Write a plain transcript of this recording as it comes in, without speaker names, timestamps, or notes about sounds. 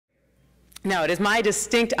Now, it is my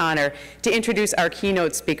distinct honor to introduce our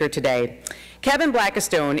keynote speaker today. Kevin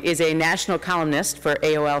Blackistone is a national columnist for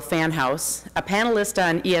AOL Fan House, a panelist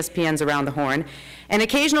on ESPN's Around the Horn, an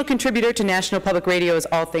occasional contributor to National Public Radio's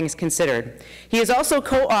All Things Considered. He is also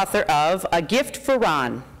co-author of A Gift for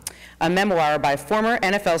Ron, a memoir by former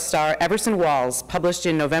NFL star Everson Walls, published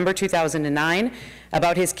in November 2009,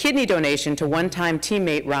 about his kidney donation to one-time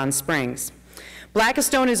teammate Ron Springs.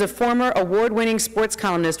 Blackistone is a former award-winning sports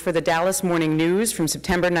columnist for the Dallas Morning News from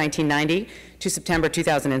September 1990 to September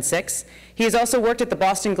 2006. He has also worked at the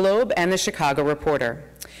Boston Globe and the Chicago Reporter.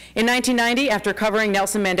 In 1990, after covering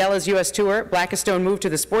Nelson Mandela's U.S. tour, Blackistone moved to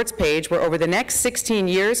the sports page, where over the next 16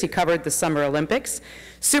 years he covered the Summer Olympics,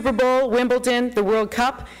 Super Bowl, Wimbledon, the World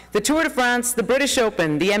Cup, the Tour de France, the British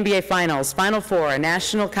Open, the NBA Finals, Final Four,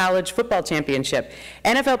 National College Football Championship,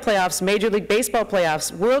 NFL playoffs, Major League Baseball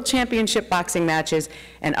playoffs, World Championship boxing matches,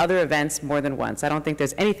 and other events more than once. I don't think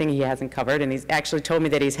there's anything he hasn't covered, and he's actually told me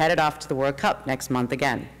that he's headed off to the World Cup next month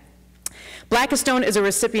again. Blackistone is a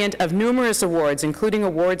recipient of numerous awards, including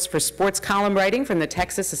awards for sports column writing from the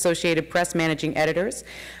Texas Associated Press Managing Editors,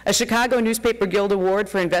 a Chicago Newspaper Guild Award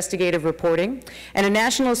for investigative reporting, and a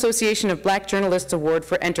National Association of Black Journalists Award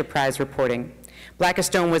for enterprise reporting.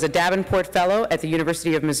 Blackistone was a Davenport Fellow at the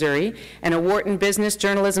University of Missouri and a Wharton Business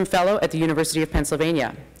Journalism Fellow at the University of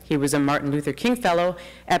Pennsylvania. He was a Martin Luther King Fellow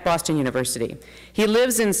at Boston University. He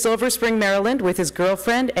lives in Silver Spring, Maryland with his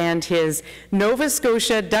girlfriend and his Nova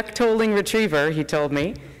Scotia duck-tolling retriever, he told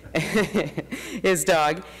me, his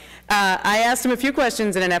dog. I asked him a few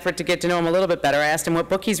questions in an effort to get to know him a little bit better. I asked him what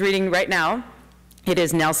book he's reading right now. It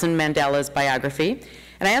is Nelson Mandela's biography.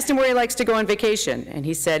 And I asked him where he likes to go on vacation. And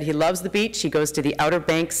he said he loves the beach. He goes to the Outer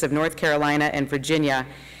Banks of North Carolina and Virginia.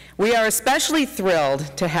 We are especially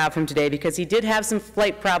thrilled to have him today because he did have some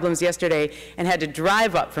flight problems yesterday and had to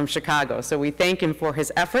drive up from Chicago. So we thank him for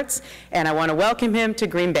his efforts, and I want to welcome him to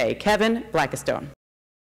Green Bay. Kevin Blackistone.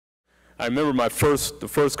 I remember the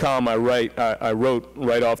first column I wrote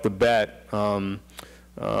right off the bat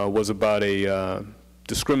was about a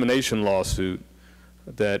discrimination lawsuit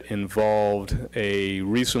that involved a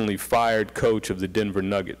recently fired coach of the Denver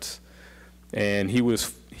Nuggets. And he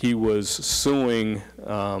was suing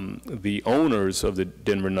the owners of the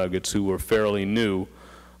Denver Nuggets, who were fairly new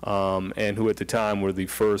and who at the time were the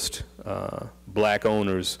first black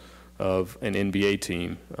owners of an NBA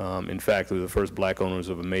team. In fact, they were the first black owners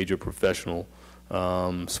of a major professional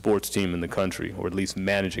sports team in the country, or at least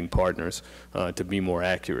managing partners, to be more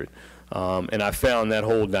accurate. And I found that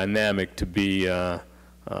whole dynamic to be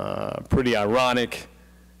pretty ironic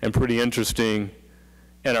and pretty interesting,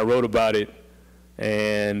 and I wrote about it.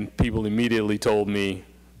 And people immediately told me,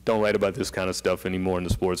 don't write about this kind of stuff anymore in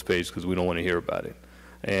the sports page because we don't want to hear about it.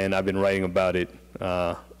 And I've been writing about it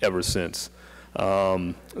ever since.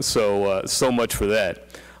 So much for that.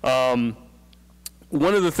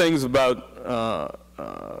 One of the things about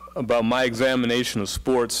my examination of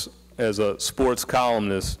sports as a sports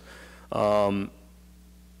columnist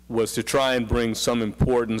was to try and bring some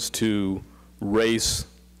importance to race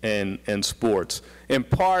and sports. In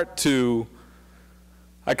part to,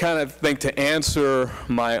 I kind of think, to answer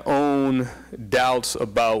my own doubts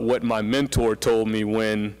about what my mentor told me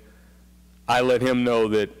when I let him know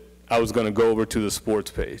that I was going to go over to the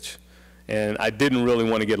sports page. And I didn't really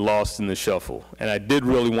want to get lost in the shuffle. And I did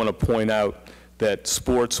really want to point out that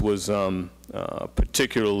sports was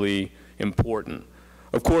particularly important.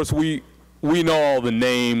 Of course, we know all the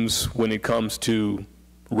names when it comes to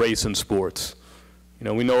race and sports. You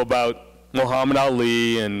know, we know about Muhammad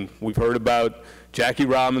Ali, and we've heard about Jackie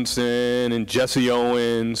Robinson and Jesse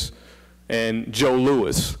Owens and Joe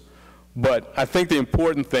Louis. But I think the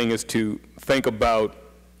important thing is to think about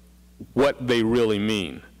what they really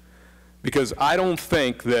mean. Because I don't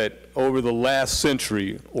think that over the last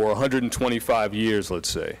century, or 125 years, let's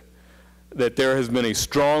say, that there has been a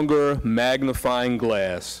stronger magnifying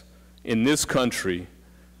glass in this country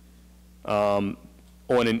on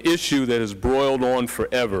an issue that has broiled on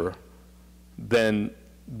forever than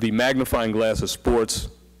the magnifying glass of sports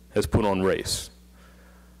has put on race.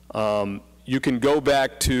 You can go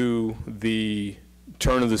back to the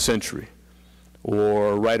turn of the century,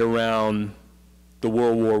 or right around the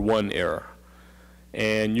World War I era,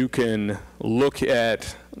 and you can look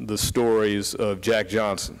at the stories of Jack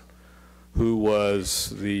Johnson, who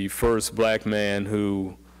was the first black man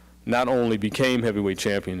who not only became heavyweight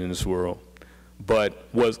champion in this world, but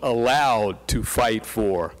was allowed to fight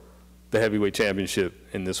for the heavyweight championship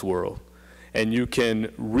in this world. And you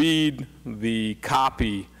can read the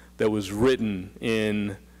copy that was written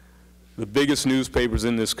in the biggest newspapers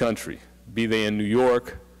in this country, be they in New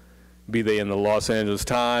York, be they in the Los Angeles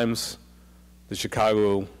Times, the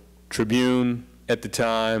Chicago Tribune at the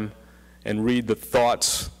time and read the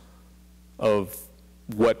thoughts of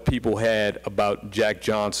what people had about Jack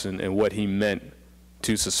Johnson and what he meant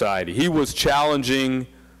to society. He was challenging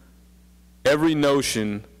every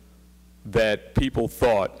notion that people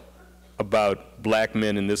thought about black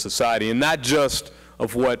men in this society, and not just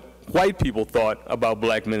of what white people thought about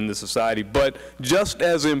black men in this society, but just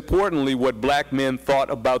as importantly, what black men thought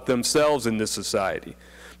about themselves in this society.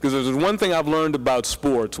 Because there's one thing I've learned about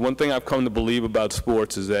sports, one thing I've come to believe about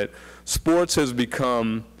sports is that sports has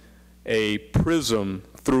become a prism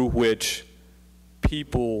through which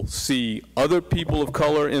people see other people of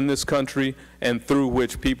color in this country and through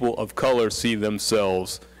which people of color see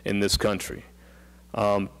themselves in this country.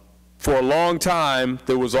 For a long time,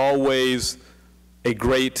 there was always a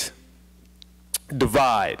great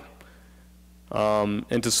divide.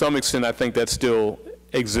 And to some extent, I think that still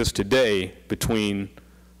exists today between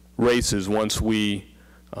races once we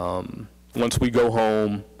go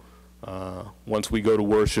home, once we go to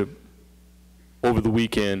worship over the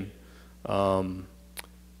weekend.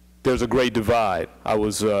 There's a great divide. I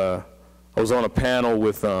was on a panel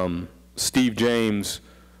with Steve James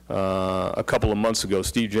a couple of months ago.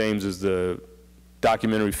 Steve James is the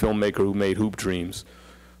documentary filmmaker who made Hoop Dreams,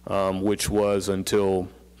 which was, until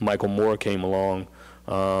Michael Moore came along,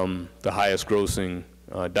 the highest grossing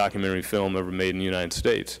documentary film ever made in the United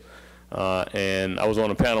States. And I was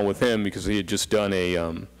on a panel with him because he had just done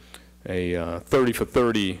a 30 for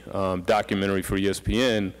 30 documentary for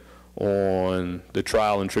ESPN on the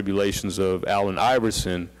trial and tribulations of Allen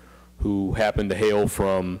Iverson, who happened to hail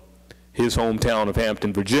from his hometown of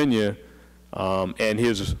Hampton, Virginia, and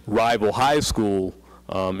his rival high school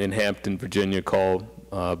in Hampton, Virginia, called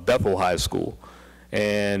Bethel High School.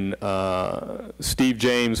 And Steve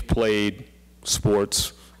James played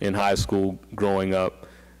sports in high school growing up,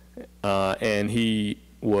 and he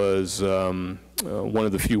was one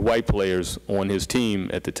of the few white players on his team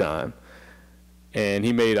at the time. And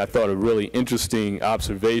he made, I thought, a really interesting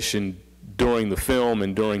observation during the film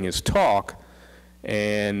and during his talk.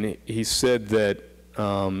 And he said that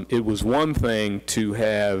it was one thing to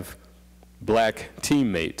have black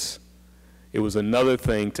teammates. It was another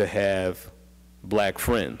thing to have black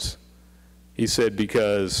friends. He said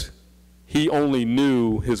because he only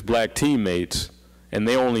knew his black teammates and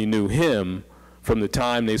they only knew him from the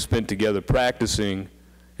time they spent together practicing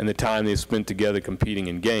and the time they spent together competing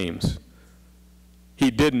in games. He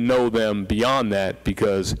didn't know them beyond that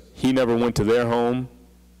because he never went to their home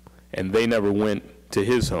and they never went to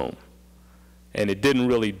his home. And it didn't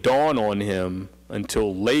really dawn on him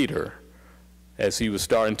until later, as he was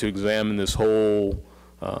starting to examine this whole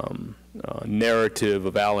narrative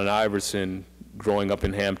of Allen Iverson growing up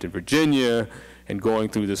in Hampton, Virginia, and going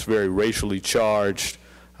through this very racially charged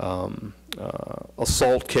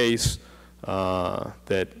assault case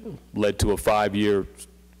that led to a 5-year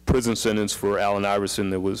prison sentence for Allen Iverson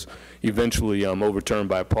that was eventually overturned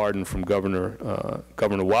by a pardon from Governor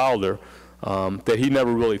Wilder, that he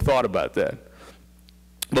never really thought about that.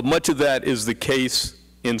 But much of that is the case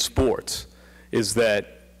in sports, is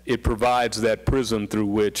that it provides that prism through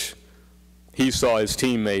which he saw his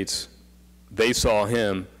teammates, they saw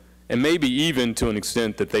him, and maybe even to an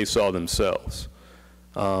extent that they saw themselves.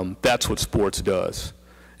 That's what sports does.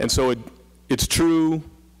 And so it's true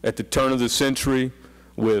at the turn of the century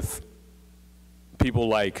with people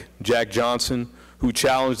like Jack Johnson, who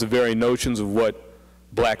challenged the very notions of what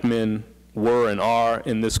black men were and are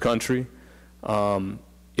in this country.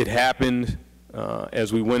 It happened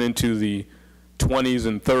as we went into the 20s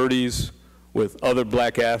and 30s with other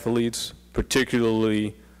black athletes,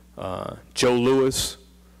 particularly Joe Louis,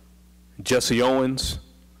 Jesse Owens.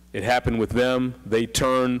 It happened with them. They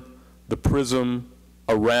turned the prism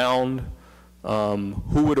around.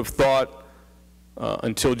 Who would have thought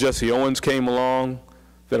until Jesse Owens came along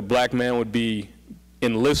that a black man would be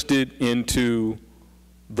enlisted into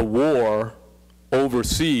the war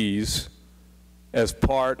overseas as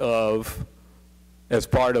part of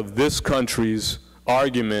this country's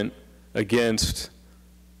argument against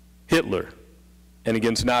Hitler and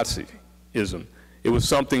against Nazism. It was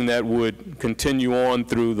something that would continue on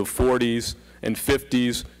through the 40s and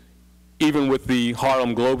 50s, even with the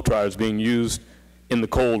Harlem Globetrotters being used in the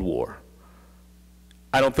Cold War.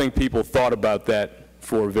 I don't think people thought about that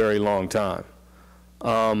for a very long time.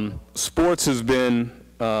 Sports has been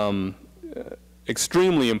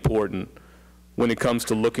extremely important when it comes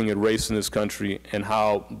to looking at race in this country and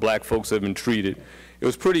how black folks have been treated. It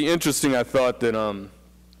was pretty interesting, I thought, that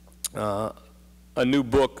a new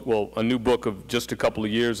book of just a couple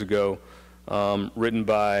of years ago written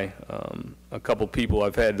by a couple people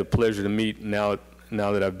I've had the pleasure to meet now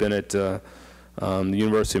that I've been at the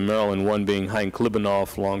University of Maryland, one being Hein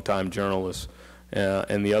Klibanoff, longtime journalist,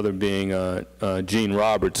 and the other being Gene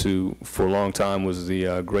Roberts, who for a long time was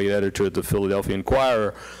the great editor at the Philadelphia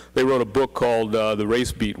Inquirer. They wrote a book called The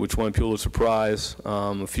Race Beat, which won Pulitzer Prize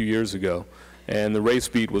a few years ago. And the Race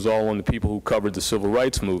Beat was all on the people who covered the civil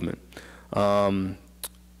rights movement. And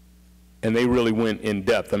they really went in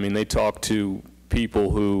depth. I mean, they talked to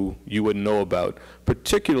people who you wouldn't know about,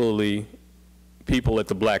 particularly people at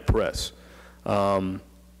the black press. And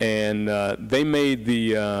they made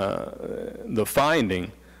the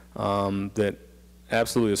finding that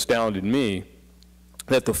absolutely astounded me,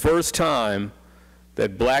 that the first time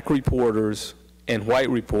that black reporters and white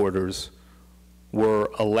reporters were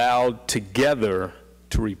allowed together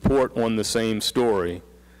to report on the same story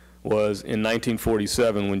was in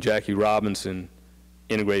 1947 when Jackie Robinson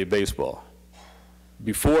integrated baseball.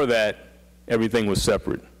 Before that, everything was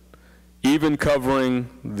separate. Even covering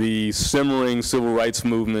the simmering civil rights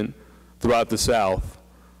movement throughout the South,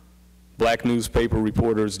 black newspaper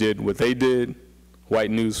reporters did what they did,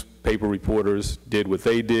 white newspaper reporters did what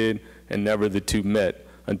they did, and never the two met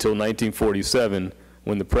until 1947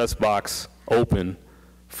 when the press box opened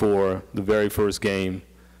for the very first game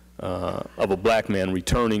of a black man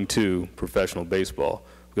returning to professional baseball.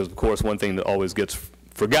 Because of course one thing that always gets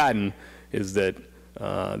forgotten is that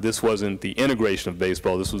this wasn't the integration of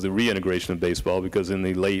baseball, this was the reintegration of baseball, because in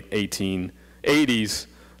the late 1880s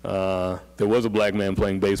there was a black man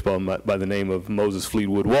playing baseball by the name of Moses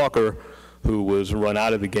Fleetwood Walker, who was run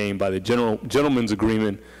out of the game by the gentleman's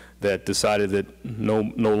agreement that decided that no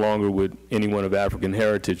longer would anyone of African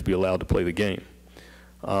heritage be allowed to play the game.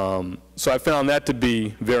 So I found that to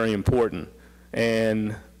be very important.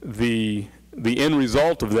 And the end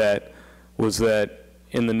result of that was that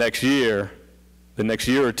in the next year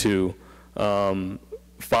or two,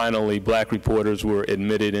 finally black reporters were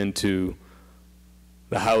admitted into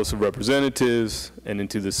the House of Representatives and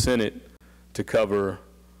into the Senate to cover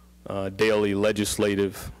daily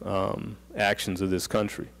legislative actions of this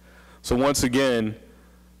country. So once again,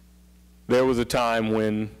 there was a time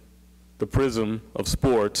when the prism of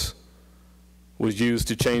sports was used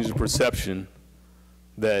to change the perception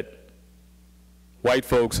that white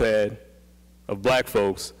folks had of black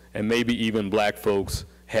folks, and maybe even black folks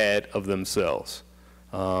had of themselves.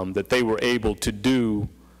 That they were able to do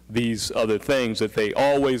these other things that they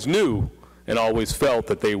always knew and always felt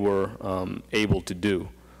that they were able to do.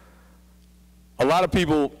 A lot of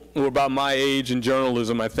people who are about my age in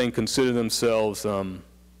journalism, I think, consider themselves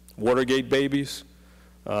Watergate babies.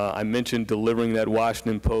 I mentioned delivering that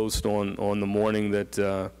Washington Post on the morning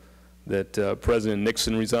that President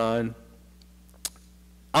Nixon resigned.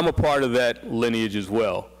 I'm a part of that lineage as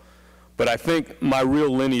well. But I think my real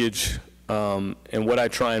lineage and what I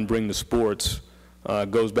try and bring to sports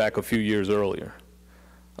goes back a few years earlier.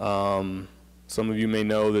 Some of you may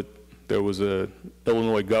know that there was an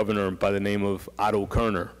Illinois governor by the name of Otto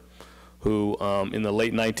Kerner, who in the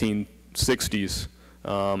late 1960s,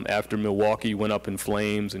 after Milwaukee went up in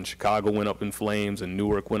flames and Chicago went up in flames and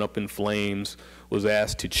Newark went up in flames, was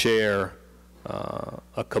asked to chair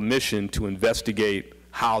a commission to investigate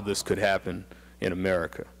how this could happen in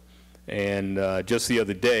America. And just the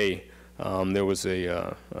other day, there was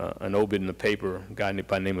an obit in the paper, a guy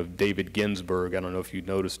by the name of David Ginsburg. I don't know if you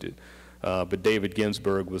noticed it. But David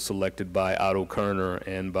Ginsburg was selected by Otto Kerner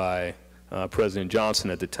and by President Johnson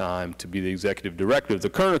at the time to be the executive director of the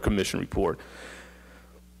Kerner Commission report.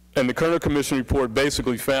 And the Kerner Commission report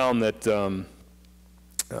basically found that,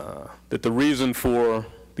 that the reason for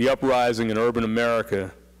the uprising in urban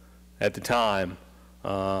America at the time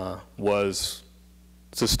was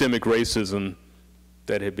systemic racism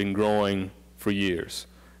that had been growing for years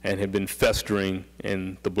and had been festering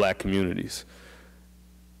in the black communities.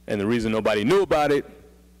 And the reason nobody knew about it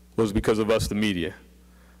was because of us, the media.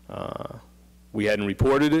 We hadn't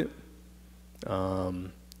reported it.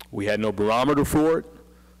 We had no barometer for it.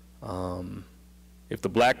 If the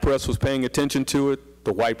black press was paying attention to it,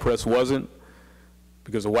 the white press wasn't,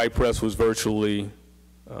 because the white press was virtually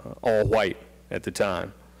all white at the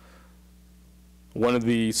time. One of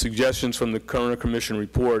the suggestions from the Kerner Commission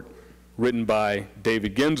report written by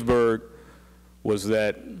David Ginsburg was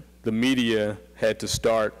that the media had to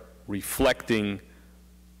start reflecting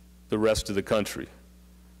the rest of the country,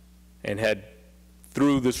 and had,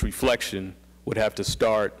 through this reflection, would have to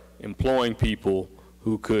start employing people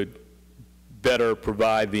who could better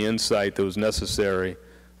provide the insight that was necessary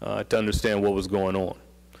to understand what was going on.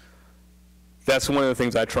 That's one of the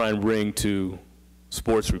things I try and bring to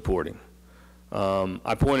sports reporting.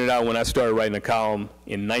 I pointed out when I started writing a column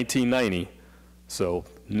in 1990, so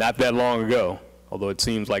not that long ago, although it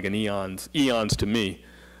seems like an eons to me,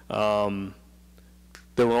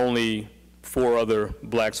 there were only 4 other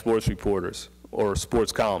black sports reporters or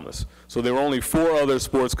sports columnists. So there were only 4 other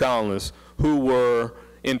sports columnists who were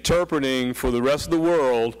interpreting for the rest of the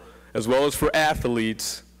world, as well as for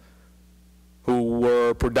athletes who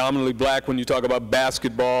were predominantly black when you talk about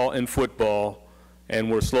basketball and football, and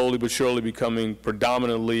were slowly but surely becoming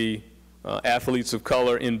predominantly athletes of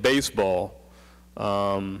color in baseball.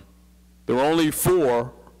 There were only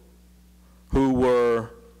 4 who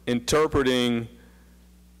were interpreting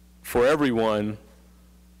for everyone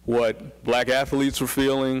what black athletes were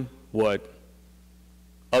feeling, what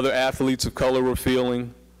other athletes of color were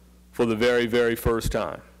feeling for the very, very first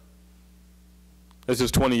time. That's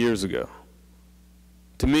just 20 years ago.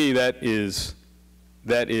 To me, that is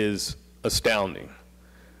astounding.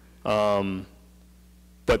 But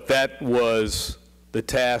that was the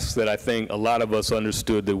task that I think a lot of us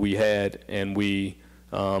understood that we had, and we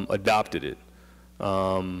adopted it.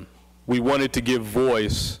 We wanted to give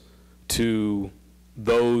voice to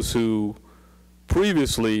those who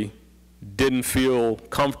previously didn't feel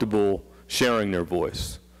comfortable sharing their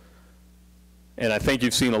voice. And I think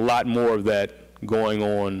you've seen a lot more of that going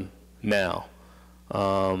on now.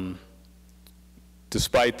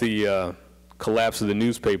 Despite the collapse of the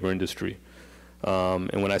newspaper industry,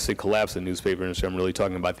 and when I say collapse of the newspaper industry, I'm really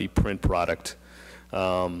talking about the print product.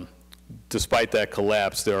 Despite that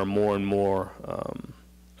collapse, there are more and more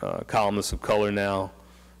columnists of color now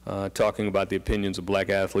talking about the opinions of black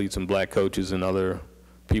athletes and black coaches and other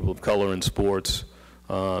people of color in sports.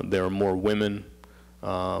 There are more women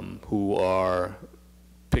who are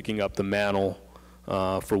picking up the mantle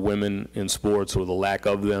for women in sports, or the lack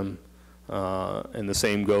of them. And the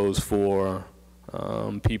same goes for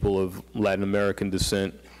people of Latin American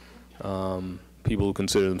descent, people who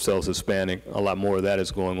consider themselves Hispanic. A lot more of that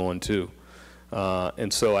is going on too.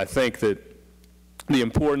 And so I think that the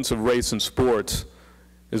importance of race in sports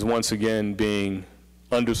is once again being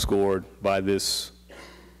underscored by this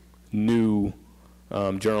new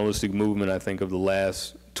journalistic movement, I think, of the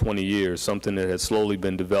last 20 years, something that has slowly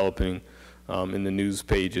been developing in the news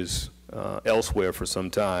pages elsewhere for some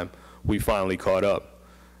time. We finally caught up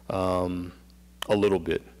a little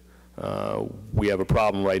bit. We have a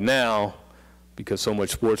problem right now because so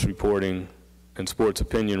much sports reporting and sports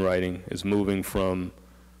opinion writing is moving from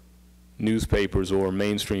newspapers or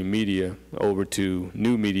mainstream media over to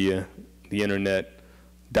new media, the internet,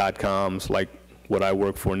 .coms, like what I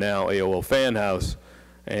work for now, AOL Fan House,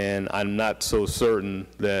 and I'm not so certain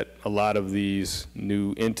that a lot of these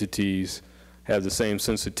new entities have the same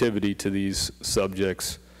sensitivity to these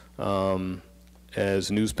subjects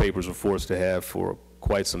as newspapers are forced to have for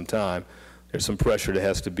quite some time. There's some pressure that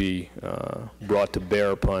has to be brought to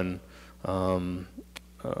bear upon the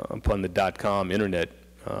 .com internet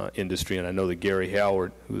industry, and I know that Gary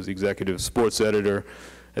Howard, who is the executive sports editor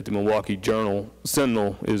at the Milwaukee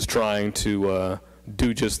Sentinel, is trying to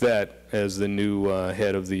do just that as the new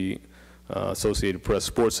head of the Associated Press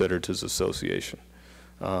Sports Editors Association.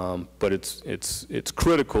 But it's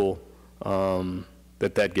critical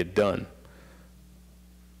that get done.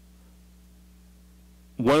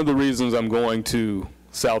 One of the reasons I'm going to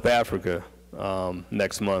South Africa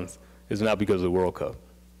next month is not because of the World Cup.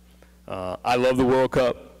 I love the World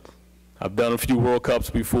Cup. I've done a few World Cups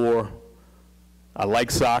before. I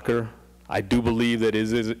like soccer. I do believe that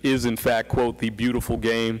it is in fact, quote, the beautiful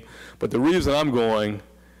game. But the reason I'm going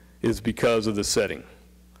is because of the setting.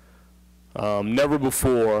 Never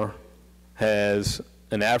before has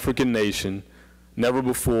an African nation, never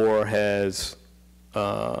before has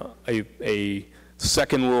a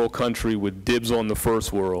second world country with dibs on the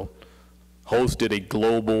first world hosted a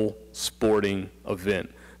global sporting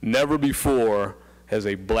event. Never before has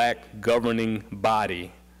a black governing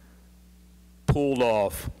body pulled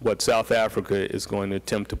off what South Africa is going to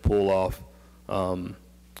attempt to pull off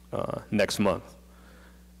next month.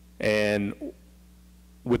 And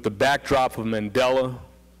with the backdrop of Mandela,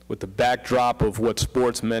 with the backdrop of what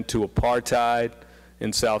sports meant to apartheid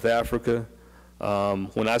in South Africa,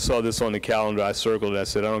 when I saw this on the calendar, I circled it. I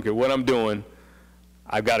said, I don't care what I'm doing,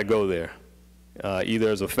 I've got to go there, either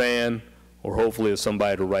as a fan or hopefully as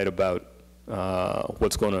somebody to write about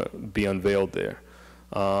what's going to be unveiled there.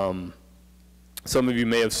 Some of you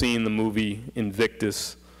may have seen the movie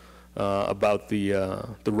Invictus about the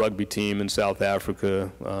rugby team in South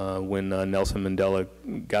Africa when Nelson Mandela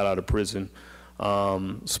got out of prison.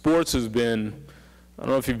 Sports has been, I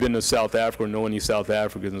don't know if you've been to South Africa or know any South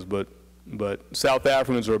Africans, but but South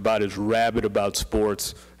Africans are about as rabid about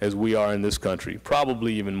sports as we are in this country,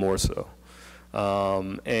 probably even more so.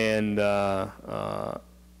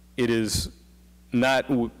 It is not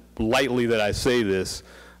lightly that I say this,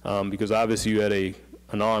 because obviously you had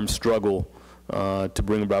an armed struggle to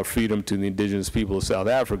bring about freedom to the indigenous people of South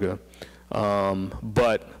Africa.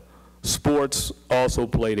 But sports also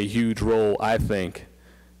played a huge role, I think,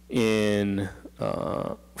 in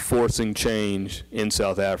forcing change in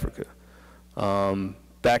South Africa.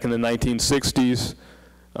 Back in the 1960s,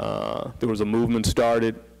 there was a movement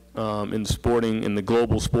started in the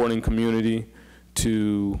global sporting community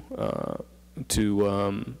to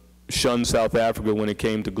shun South Africa when it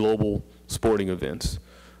came to global sporting events.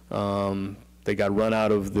 They got run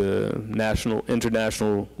out of the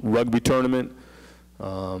international rugby tournament.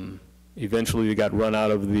 Eventually they got run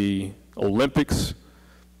out of the Olympics.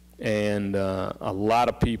 And a lot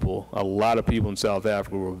of people in South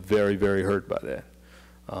Africa were very, very hurt by that.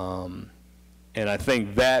 And I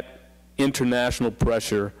think that international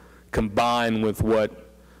pressure combined with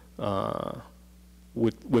what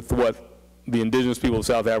the indigenous people of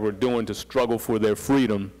South Africa were doing to struggle for their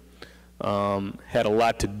freedom had a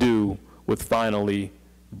lot to do with finally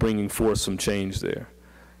bringing forth some change there.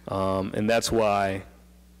 And that's why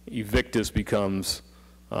Evictus becomes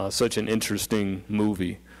such an interesting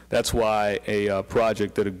movie. That's why a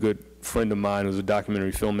project that a good friend of mine who's a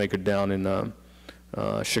documentary filmmaker down in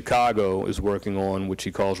Chicago is working on, which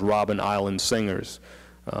he calls Robben Island Singers,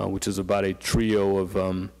 which is about a trio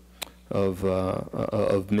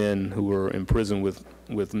of men who were imprisoned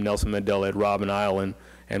with Nelson Mandela at Robben Island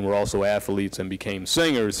and were also athletes and became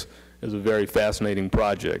singers. Is a very fascinating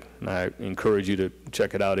project. And I encourage you to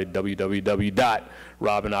check it out at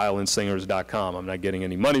www.robbenislandsingers.com. I'm not getting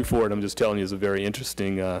any money for it. I'm just telling you it's a very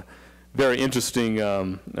interesting endeavor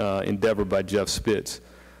by Jeff Spitz.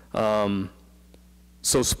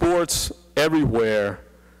 So sports everywhere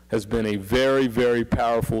has been a very, very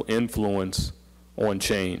powerful influence on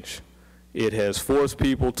change. It has forced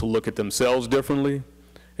people to look at themselves differently.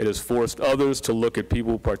 It has forced others to look at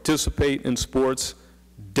people who participate in sports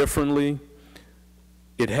differently.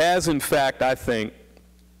 It has, in fact, I think,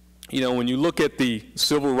 when you look at the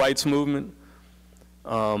civil rights movement,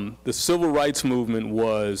 the civil rights movement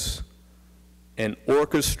was an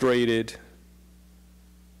orchestrated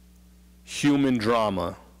human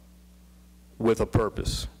drama with a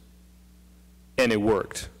purpose, and it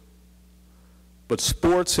worked. But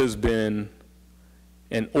sports has been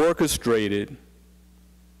an orchestrated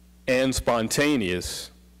and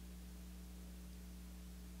spontaneous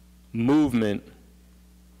movement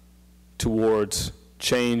towards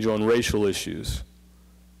change on racial issues,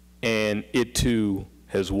 and it too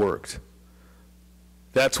has worked.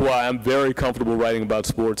 That's why I'm very comfortable writing about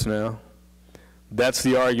sports now. That's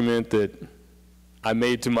the argument that I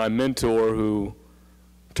made to my mentor, who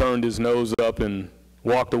turned his nose up and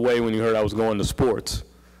walked away when he heard I was going to sports.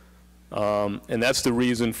 And that's the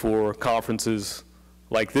reason for conferences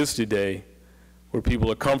like this today, where people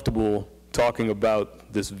are comfortable talking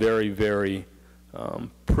about this very, very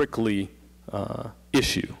prickly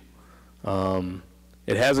issue.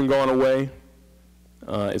 It hasn't gone away.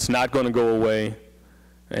 It's not going to go away.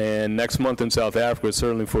 And next month in South Africa,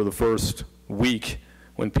 certainly for the first week,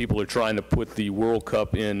 when people are trying to put the World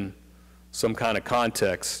Cup in some kind of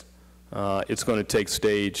context, it's going to take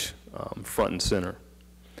stage front and center.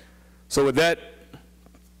 So with that,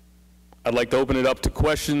 I'd like to open it up to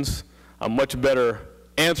questions. I'm much better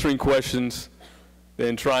answering questions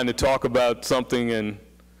than trying to talk about something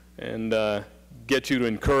and get you to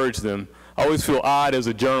encourage them. I always feel odd as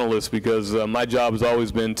a journalist because my job has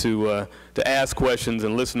always been to ask questions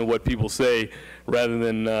and listen to what people say rather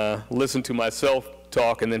than listen to myself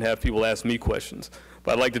talk and then have people ask me questions.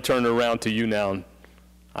 But I'd like to turn it around to you now, and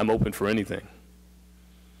I'm open for anything.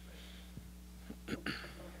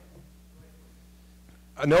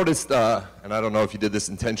 I noticed, and I don't know if you did this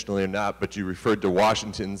intentionally or not, but you referred to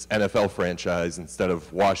Washington's NFL franchise instead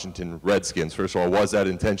of Washington Redskins. First of all, was that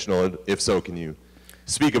intentional? If so, can you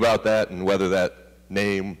speak about that and whether that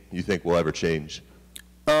name you think will ever change?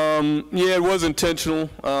 Yeah, it was intentional.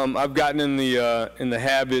 I've gotten in the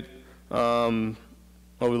habit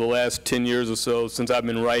over the last 10 years or so since I've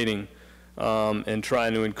been writing and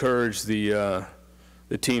trying to encourage the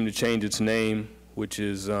team to change its name, which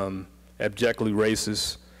is abjectly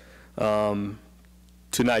racist,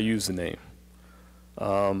 to not use the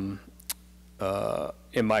name.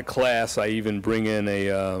 In my class, I even bring in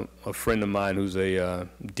a friend of mine who's a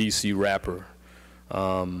DC rapper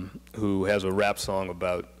who has a rap song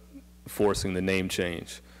about forcing the name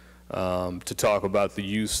change, to talk about the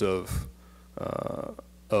use of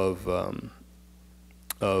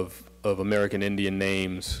American Indian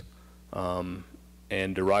names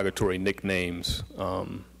and derogatory nicknames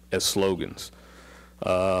as slogans.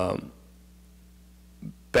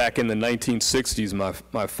 Back in the 1960s,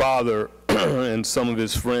 my father and some of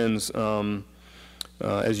his friends,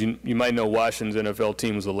 as you might know, Washington's NFL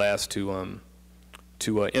team was the last to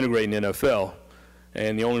integrate in NFL,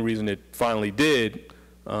 and the only reason it finally did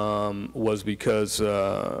was because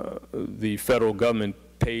the federal government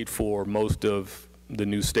paid for most of the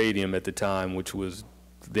new stadium at the time, which was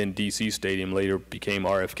then DC Stadium, later became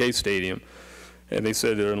RFK Stadium, and they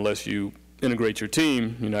said that unless you integrate your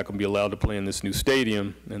team, you're not going to be allowed to play in this new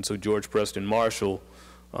stadium. And so George Preston Marshall,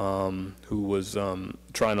 who was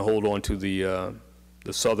trying to hold on to the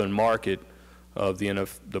southern market of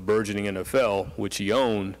the burgeoning NFL, which he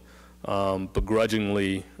owned,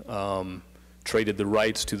 begrudgingly traded the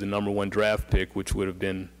rights to the #1 draft pick, which would have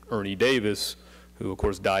been Ernie Davis, who of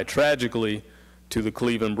course died tragically, to the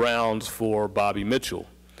Cleveland Browns for Bobby Mitchell.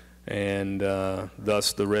 And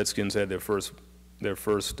thus the Redskins had their first,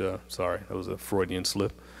 sorry, that was a Freudian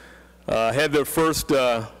slip, had their first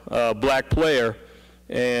black player.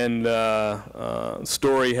 And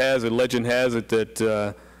story has it, legend has it,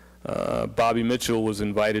 that Bobby Mitchell was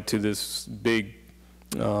invited to this big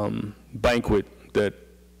banquet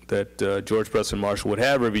that George Preston Marshall would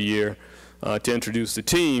have every year to introduce the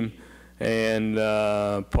team. And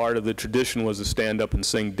part of the tradition was to stand up and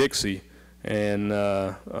sing Dixie. And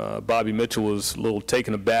Bobby Mitchell was a little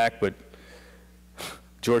taken aback, but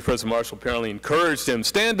George Preston Marshall apparently encouraged him,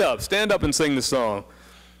 stand up and sing the song.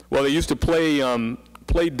 Well, they used to play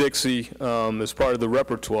Dixie as part of the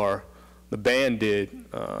repertoire, the band did,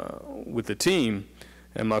 with the team.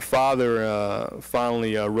 And my father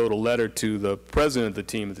finally wrote a letter to the president of the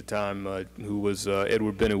team at the time, who was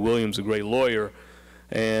Edward Bennett Williams, a great lawyer,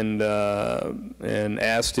 and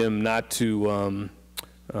asked him not to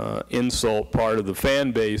insult part of the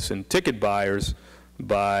fan base and ticket buyers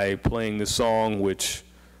by playing this song, which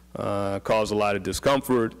caused a lot of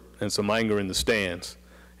discomfort and some anger in the stands.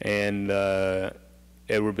 And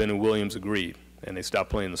Edward Bennett Williams agreed, and they stopped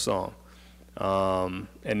playing the song.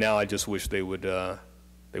 And now I just wish they would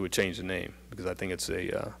change the name, because I think it's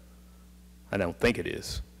I don't think it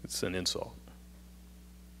is. It's an insult.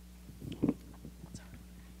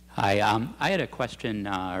 Hi, I had a question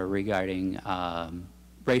regarding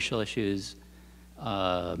racial issues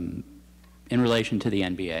in relation to the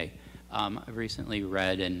NBA. I've recently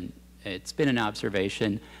read, and it's been an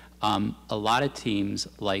observation, a lot of teams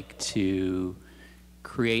like to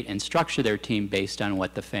create and structure their team based on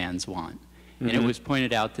what the fans want. Mm-hmm. And it was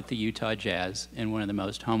pointed out that the Utah Jazz, in one of the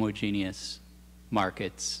most homogeneous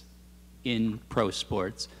markets in pro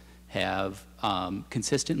sports, have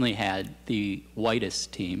consistently had the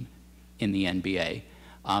whitest team in the NBA.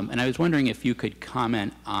 And I was wondering if you could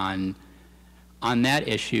comment on that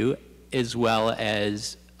issue, as well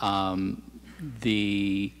as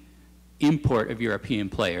the import of European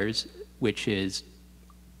players, which is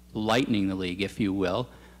lightening the league, if you will,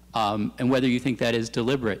 and whether you think that is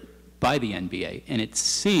deliberate by the NBA. And it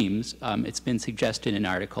seems, it's been suggested in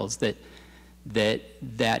articles that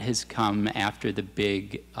has come after the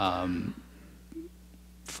big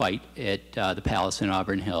fight at the Palace in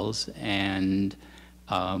Auburn Hills, and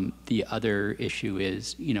the other issue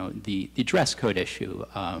is, the dress code issue,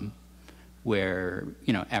 where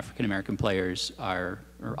African American players or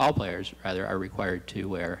all players rather, are required to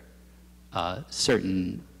wear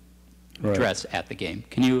certain dress at the game.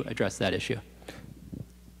 Can you address that issue?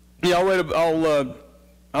 Yeah,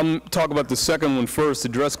 I'll talk about the second one first, the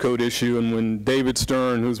dress code issue. And when David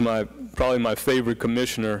Stern, who's probably my favorite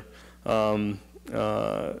commissioner,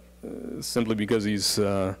 simply because he's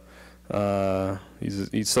so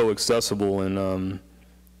accessible and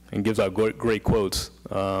gives out great quotes,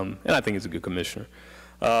 and I think he's a good commissioner.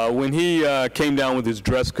 When he came down with his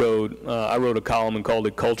dress code, I wrote a column and called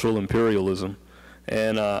it Cultural Imperialism,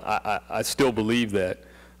 and I still believe that.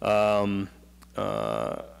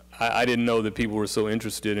 I didn't know that people were so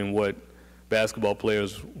interested in what basketball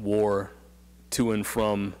players wore to and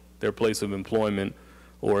from their place of employment,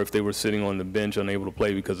 or if they were sitting on the bench unable to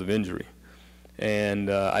play because of injury.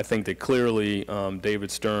 And I think that clearly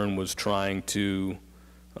David Stern was trying to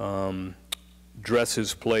dress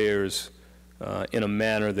his players in a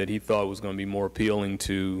manner that he thought was going to be more appealing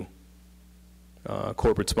to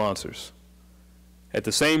corporate sponsors. At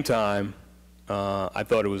the same time, I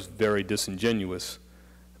thought it was very disingenuous,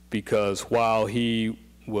 because while he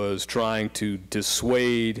was trying to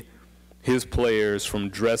dissuade his players from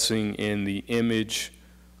dressing in the image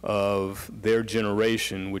of their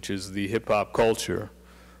generation, which is the hip-hop culture,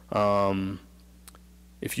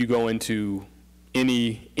 if you go into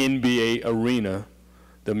any NBA arena,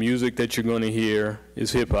 the music that you're going to hear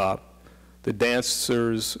is hip-hop. The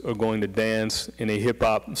dancers are going to dance in a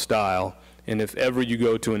hip-hop style. And if ever you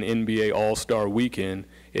go to an NBA All-Star weekend,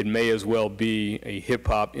 it may as well be a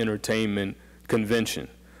hip-hop entertainment convention.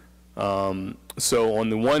 So on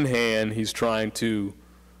the one hand, he's trying to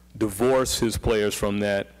divorce his players from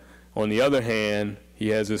that. On the other hand, he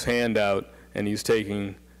has his hand out and he's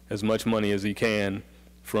taking as much money as he can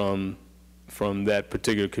from that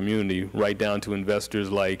particular community, right down to investors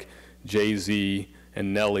like Jay-Z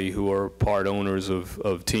and Nelly, who are part owners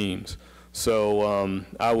of teams. So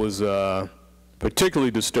I was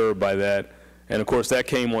particularly disturbed by that. And of course, that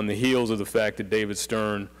came on the heels of the fact that David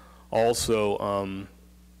Stern also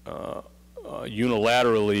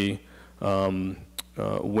unilaterally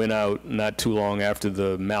went out not too long after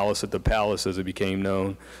the Malice at the Palace, as it became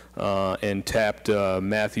known, and tapped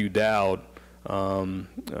Matthew Dowd,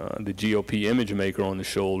 the GOP image maker, on the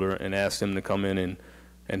shoulder and asked him to come in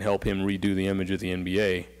and help him redo the image of the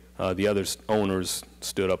NBA. The other owners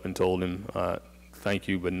stood up and told him, thank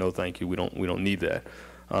you, but no thank you, we don't need that.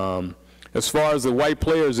 As far as the white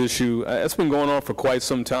players issue, that's been going on for quite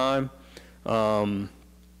some time.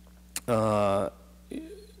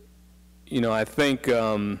 You know, I think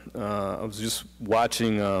I was just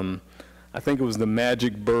watching, I think it was the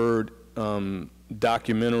Magic Bird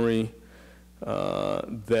documentary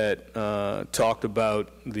that talked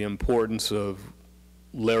about the importance of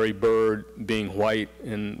Larry Bird being white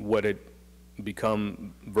and what had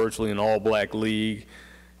become virtually an all-black league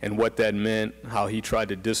and what that meant, how he tried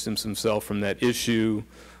to distance himself from that issue,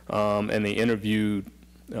 and they interviewed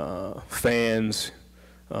fans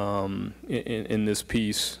in this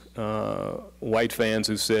piece, white fans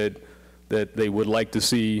who said that they would like to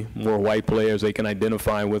see more white players. They can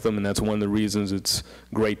identify with them, and that's one of the reasons it's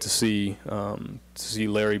great to see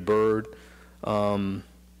Larry Bird.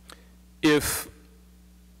 If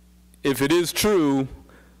it is true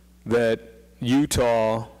that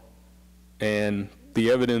Utah, and the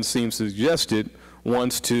evidence seems to suggest it,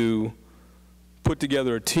 wants to put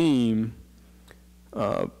together a team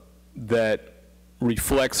that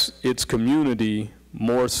reflects its community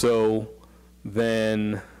more so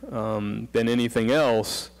than anything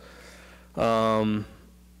else, then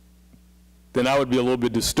I would be a little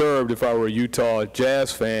bit disturbed if I were a Utah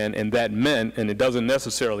Jazz fan, and that meant, and it doesn't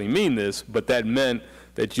necessarily mean this, but that meant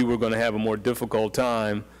that you were going to have a more difficult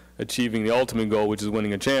time achieving the ultimate goal, which is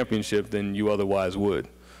winning a championship, than you otherwise would.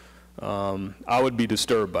 I would be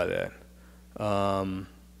disturbed by that.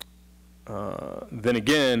 Then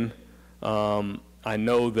again, I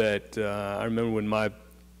know that I remember when my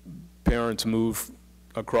parents moved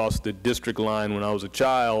across the district line when I was a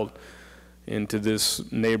child into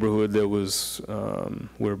this neighborhood that was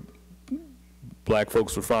where black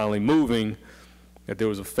folks were finally moving, that there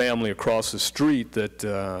was a family across the street that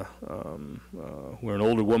where an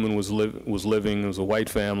older woman was living. It was a white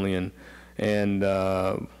family, and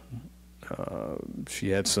she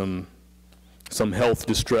had some health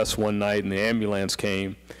distress one night, and the ambulance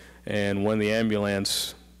came. And when the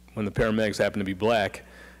paramedics happened to be black,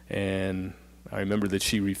 and I remember that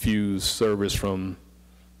she refused service from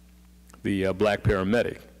the black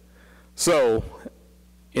paramedic. So,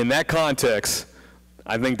 in that context,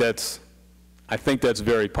 I think that's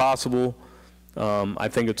very possible. I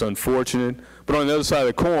think it's unfortunate. But on the other side of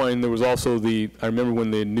the coin, there was also I remember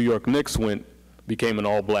when the New York Knicks became an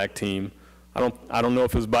all-black team. I don't know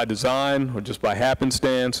if it was by design or just by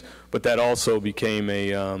happenstance, but that also became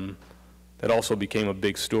a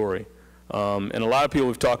big story. And a lot of people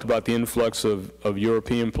have talked about the influx of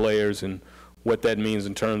European players and what that means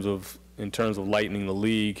in terms of lightening the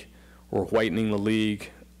league or whitening the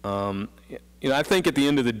league. You know, I think at the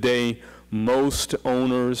end of the day, most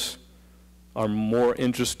owners are more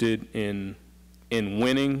interested in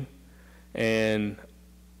winning, and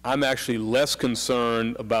I'm actually less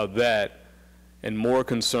concerned about that and more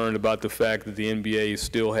concerned about the fact that the NBA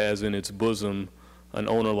still has in its bosom an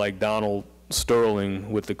owner like Donald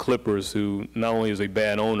Sterling with the Clippers, who not only is a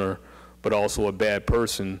bad owner, but also a bad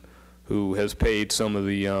person, who has paid some of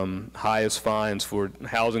the highest fines for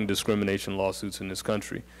housing discrimination lawsuits in this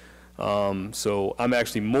country. So I'm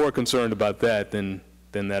actually more concerned about that than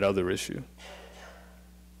that other issue.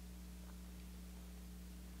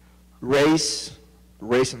 Race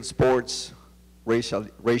in sports,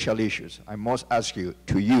 racial issues. I must ask you,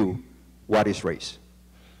 what is race?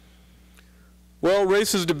 Well,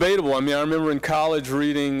 race is debatable. I mean, I remember in college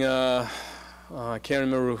reading, I can't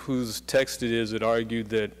remember whose text it is that argued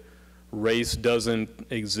that race doesn't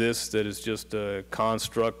exist, that it's just a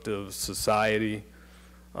construct of society.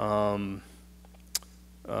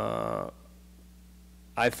 I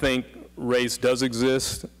think race does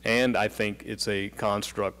exist, and I think it's a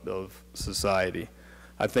construct of society.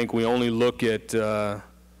 I think we only look at have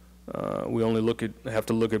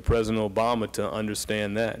to look at President Obama to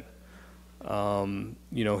understand that.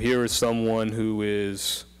 You know, here is someone who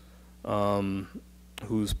is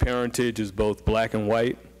whose parentage is both black and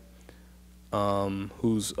white,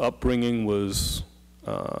 whose upbringing was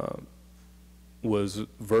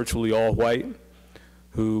virtually all white,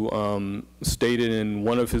 who stated in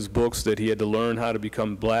one of his books that he had to learn how to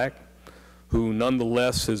become black, who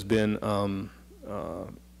nonetheless has been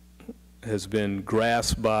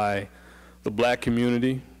grasped by the black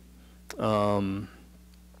community,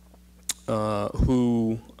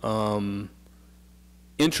 who,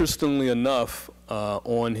 interestingly enough,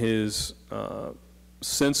 on his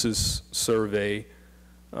census survey,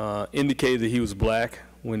 indicated that he was black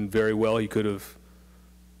when very well he could have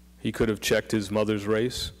checked his mother's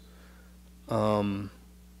race.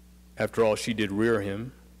 After all, she did rear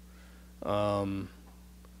him.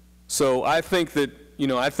 So I think that, you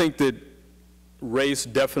know, I think that race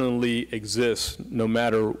definitely exists no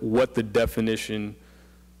matter what the definition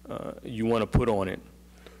you want to put on it,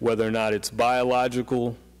 whether or not it's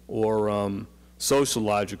biological or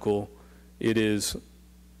sociological. It is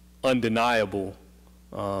undeniable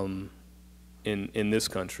in this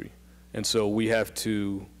country, and so we have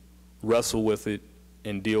to wrestle with it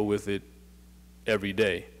and deal with it every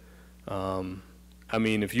day. I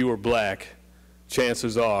mean, if you are black,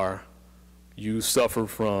 chances are you suffer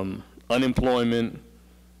from unemployment,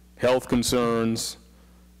 health concerns,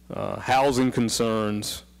 housing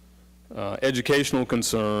concerns, educational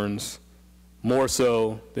concerns, more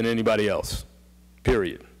so than anybody else,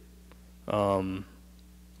 period.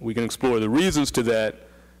 We can explore the reasons to that,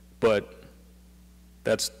 but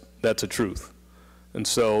that's a truth. And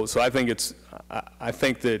so I think I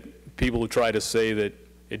think that people who try to say that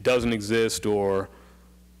it doesn't exist or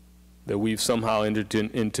that we've somehow entered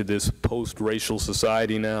into this post-racial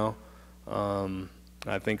society now,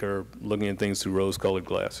 I think are looking at things through rose-colored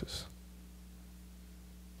glasses.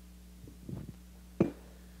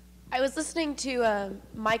 I was listening to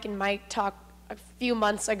Mike and Mike talk a few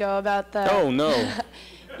months ago about the Oh no!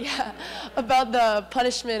 yeah, about the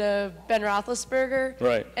punishment of Ben Roethlisberger.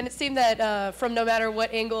 Right. And it seemed that from no matter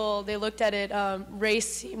what angle they looked at it,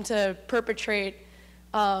 race seemed to perpetrate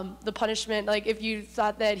the punishment. Like if you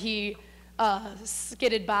thought that he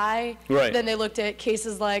skidded by, right, then they looked at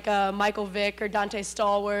cases like Michael Vick or Dante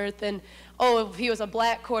Stallworth, and oh, if he was a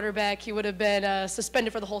black quarterback, he would have been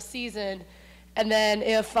suspended for the whole season. And then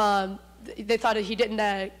if they thought that he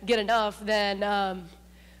didn't get enough, then,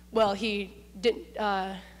 well, he didn't,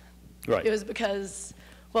 right. It was because,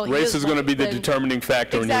 well, race is going to be the determining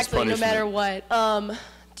factor in his punishment. Exactly, no matter what.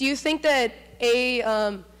 Do you think that,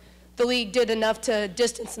 the league did enough to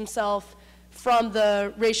distance himself from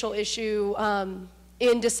the racial issue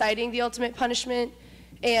in deciding the ultimate punishment?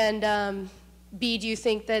 And B, do you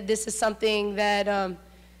think that this is something that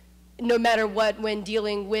no matter what, when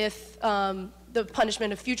dealing with the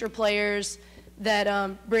punishment of future players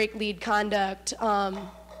that break lead conduct,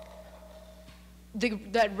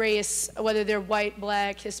 that race, whether they're white,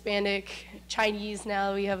 black, Hispanic, Chinese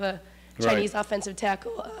now, we have a Chinese offensive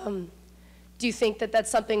tackle. Do you think that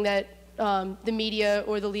that's something that the media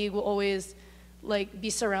or the league will always be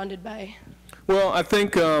surrounded by? Well, I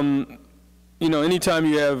think, you know, anytime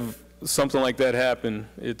you have something like that happen,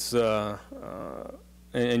 it's,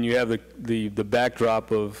 and you have the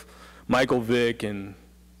backdrop of Michael Vick and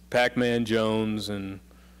Pac-Man Jones and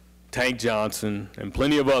Tank Johnson and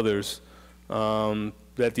plenty of others,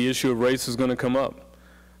 that the issue of race is going to come up.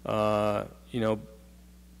 You know,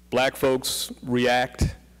 black folks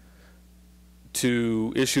react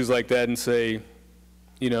to issues like that and say,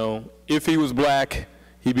 you know, if he was black,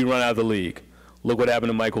 he'd be run out of the league. Look what happened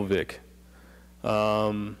to Michael Vick.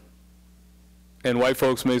 And white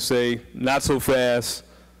folks may say, not so fast.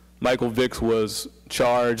 Michael Vick was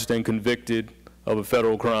charged and convicted of a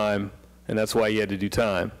federal crime, and that's why he had to do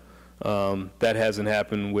time. That hasn't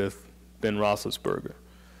happened with Ben Roethlisberger.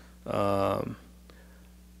 A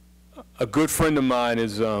good friend of mine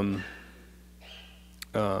is an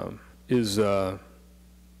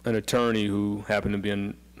attorney who happened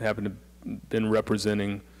to been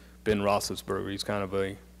representing Ben Roethlisberger. He's kind of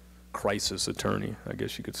a crisis attorney, I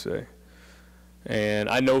guess you could say. And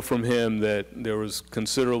I know from him that there was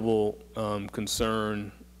considerable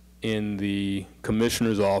concern in the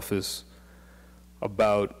commissioner's office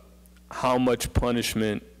about how much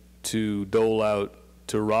punishment to dole out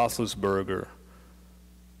to Roethlisberger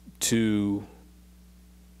to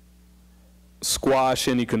squash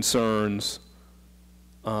any concerns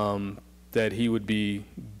that he would be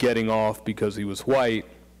getting off because he was white,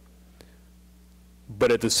 but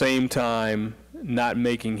at the same time not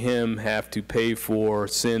making him have to pay for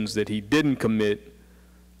sins that he didn't commit,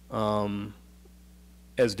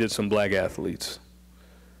 as did some black athletes.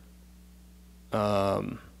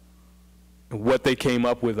 What they came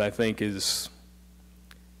up with, I think, it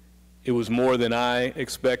was more than I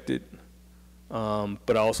expected,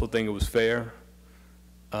 but I also think it was fair.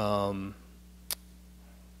 And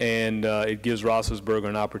it gives Roethlisberger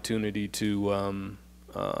an opportunity to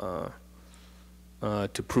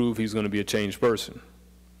prove he's going to be a changed person.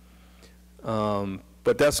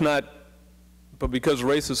 But that's not, but because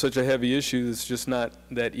race is such a heavy issue, it's just not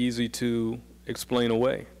that easy to explain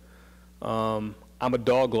away. I'm a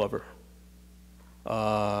dog lover.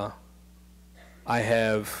 I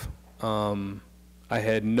had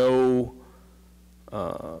no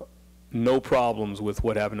problems with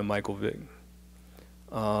what happened to Michael Vick.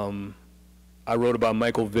 I wrote about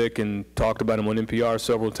Michael Vick and talked about him on NPR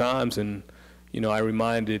several times, and I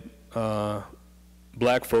reminded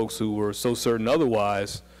black folks who were so certain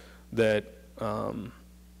otherwise that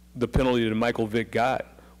the penalty that Michael Vick got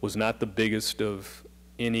was not the biggest of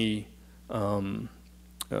any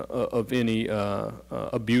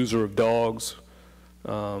abuser of dogs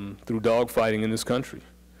through dog fighting in this country.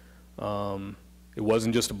 It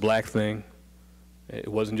wasn't just a black thing. It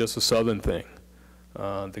wasn't just a Southern thing.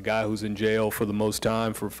 The guy who's in jail for the most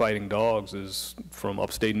time for fighting dogs is from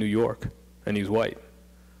upstate New York, and he's white.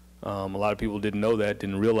 A lot of people didn't know that,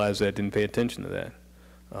 didn't realize that, didn't pay attention to that.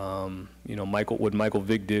 What Michael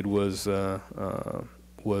Vick did was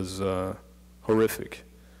horrific.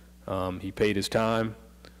 He paid his time.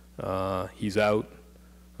 He's out.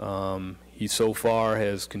 He so far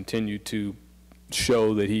has continued to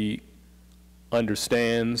show that he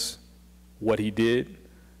understands what he did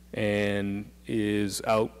and is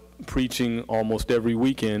out preaching almost every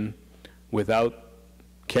weekend without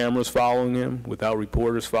cameras following him, without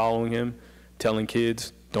reporters following him, telling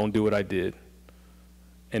kids, don't do what I did,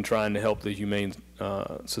 and trying to help the humane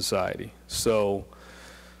society. So,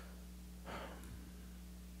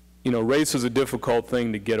 race is a difficult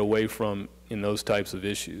thing to get away from in those types of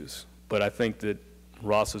issues, but I think that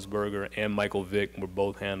Roethlisberger and Michael Vick were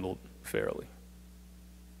both handled fairly.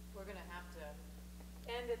 We're going to have to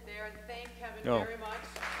end it there, and thank Kevin Oh. very much.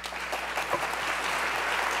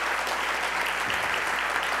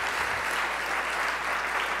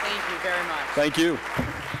 Thank you very much. Thank you.